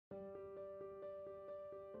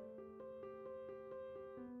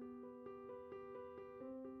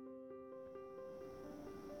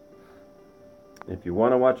If you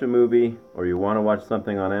want to watch a movie, or you want to watch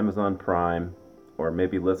something on Amazon Prime, or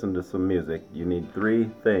maybe listen to some music, you need three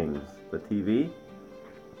things: the TV,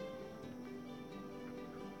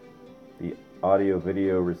 the audio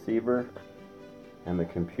video receiver, and the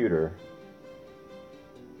computer,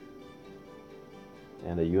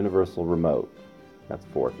 and a universal remote. That's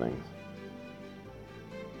four things.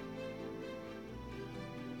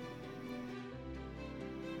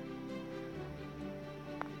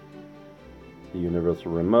 The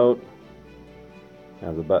universal remote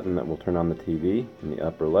has a button that will turn on the TV in the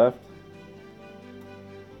upper left.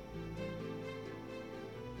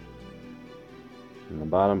 In the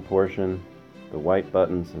bottom portion, the white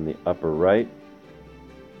buttons in the upper right,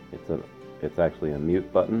 it's actually a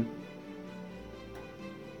mute button.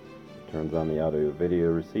 It turns on the audio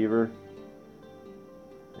video receiver,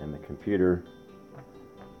 and the computer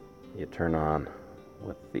you turn on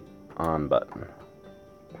with the on button,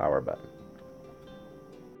 power button.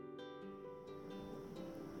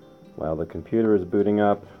 While the computer is booting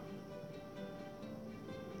up,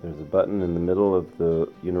 there's a button in the middle of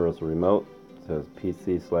the universal remote. It says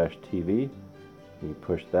PC/TV. You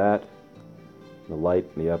push that, the light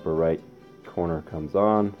in the upper right corner comes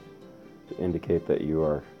on to indicate that you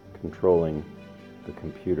are controlling the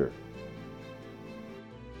computer.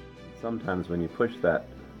 Sometimes when you push that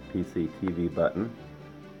PC/TV button,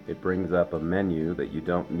 it brings up a menu that you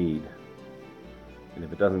don't need. And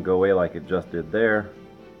if it doesn't go away like it just did there,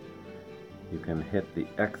 you can hit the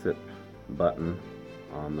exit button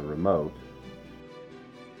on the remote.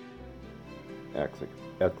 Exit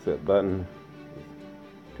button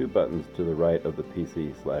is two buttons to the right of the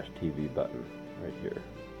PC/TV button, right here.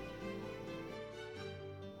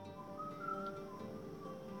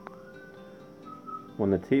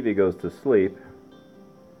 When the TV goes to sleep,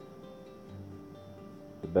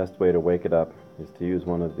 the best way to wake it up is to use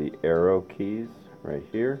one of the arrow keys right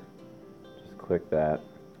here. Just click that,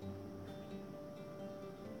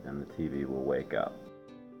 and the TV will wake up.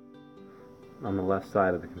 On the left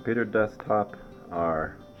side of the computer desktop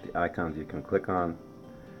are the icons you can click on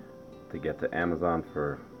to get to Amazon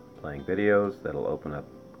for playing videos. That'll open up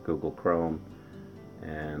Google Chrome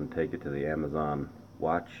and take you to the Amazon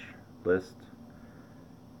watch list.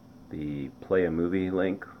 The Play a Movie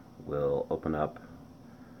link will open up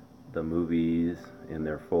the movies in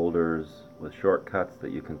their folders with shortcuts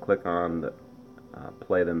that you can click on that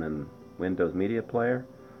play them in Windows Media Player,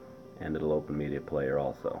 and it'll open Media Player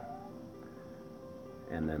also.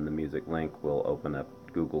 And then the music link will open up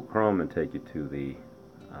Google Chrome and take you to the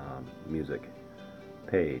music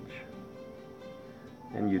page.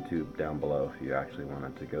 And YouTube down below if you actually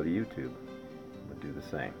wanted to go to YouTube would do the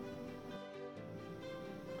same.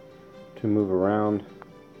 To move around,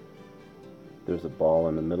 there's a ball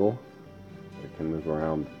in the middle that can move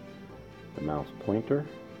around the mouse pointer.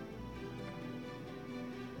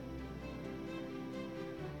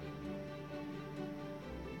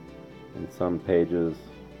 In some pages,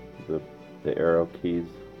 the arrow keys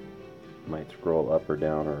might scroll up or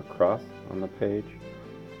down or across on the page.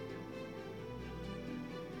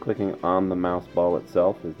 Clicking on the mouse ball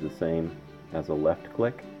itself is the same as a left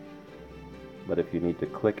click, but if you need to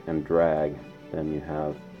click and drag, then you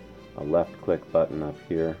have a left click button up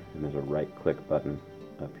here, and there's a right click button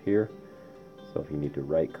up here. So if you need to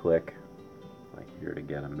right click, like here to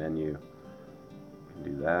get a menu, you can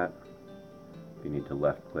do that. If you need to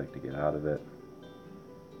left click to get out of it.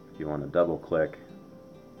 If you want to double click,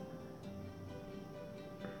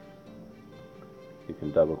 you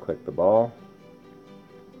can double click the ball,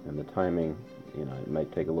 and the timing, it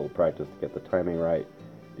might take a little practice to get the timing right.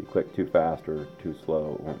 If you click too fast or too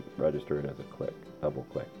slow, it won't register it as a click, double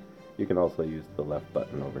click. You can also use the left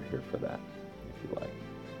button over here for that, if you like.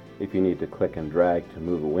 If you need to click and drag to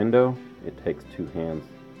move a window, it takes two hands,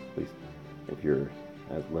 at least if you're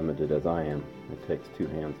as limited as I am, it takes two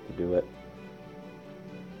hands to do it.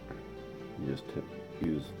 You just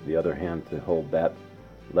use the other hand to hold that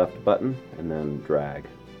left button and then drag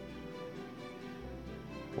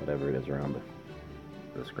whatever it is around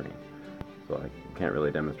the screen. So I can't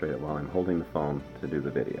really demonstrate it while I'm holding the phone to do the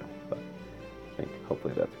video, but I think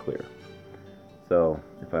hopefully that's clear. So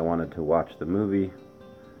if I wanted to watch the movie,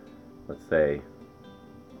 let's say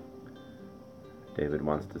David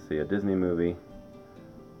wants to see a Disney movie,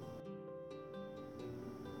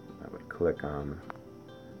 I would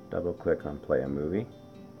double click on Play a Movie.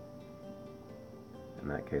 In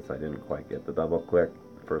that case I didn't quite get the double click.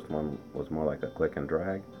 The first one was more like a click and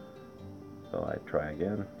drag. So I try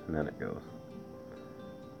again, and then it goes.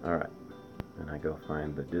 Alright, and I go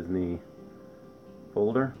find the Disney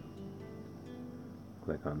folder,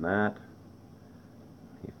 click on that.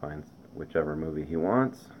 He finds whichever movie he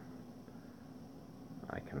wants.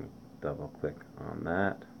 I can double click on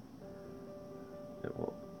that. It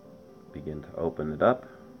will begin to open it up.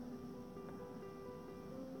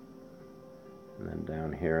 And then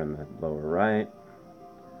down here in the lower right,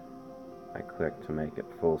 I click to make it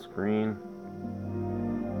full screen.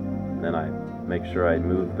 And then I make sure I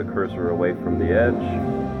move the cursor away from the edge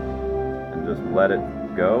and just let it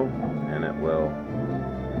go, and it will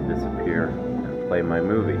disappear and play my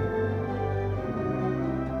movie.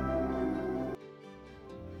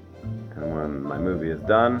 And when my movie is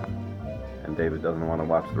done and David doesn't want to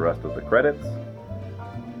watch the rest of the credits,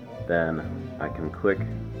 then I can click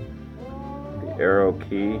the arrow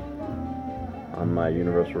key on my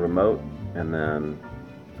universal remote and then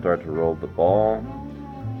start to roll the ball,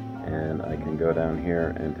 and I can go down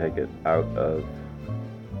here and take it out of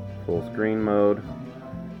full screen mode,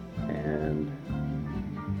 and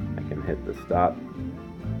I can hit the stop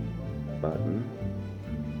button.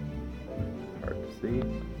 Hard to see.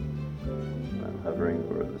 I'm hovering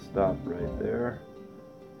over the stop right there.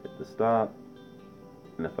 Hit the stop,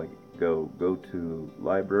 and if I go to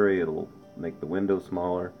library, it'll make the window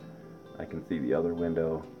smaller. I can see the other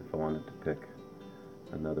window. If I wanted to pick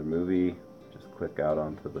another movie, just click out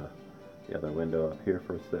onto the other window up here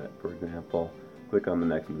for example, click on the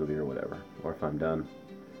next movie or whatever. Or if I'm done,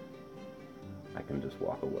 I can just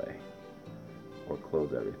walk away or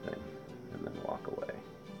close everything and then walk away.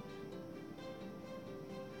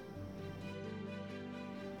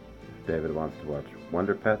 If David wants to watch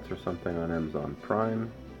Wonder Pets or something on Amazon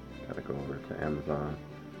Prime, gotta go over to Amazon,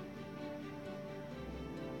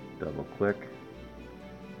 double click,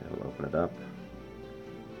 it'll open it up.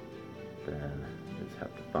 Then you just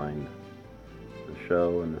have to find the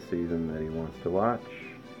show and the season that he wants to watch.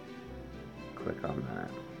 Click on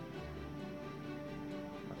that.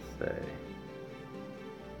 Let's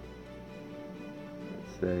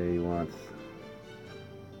say he wants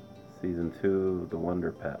season 2 of The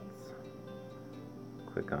Wonder Pets.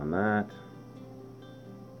 Click on that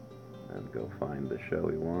and go find the show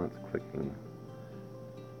he wants, clicking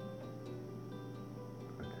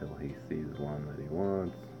until he sees one that he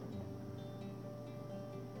wants.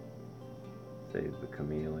 Save the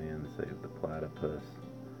chameleon, save the platypus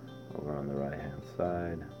over on the right hand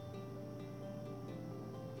side.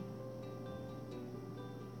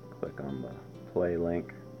 Click on the play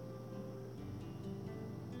link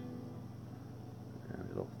and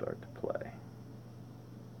it'll start to play.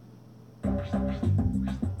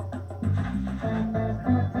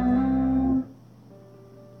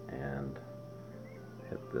 And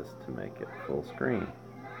hit this to make it full screen.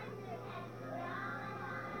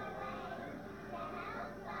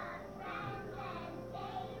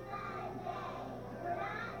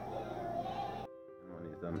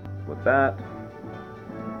 With that, you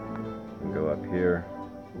can go up here,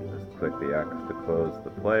 just click the X to close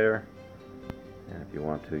the player, and if you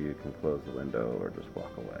want to, you can close the window or just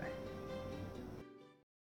walk away.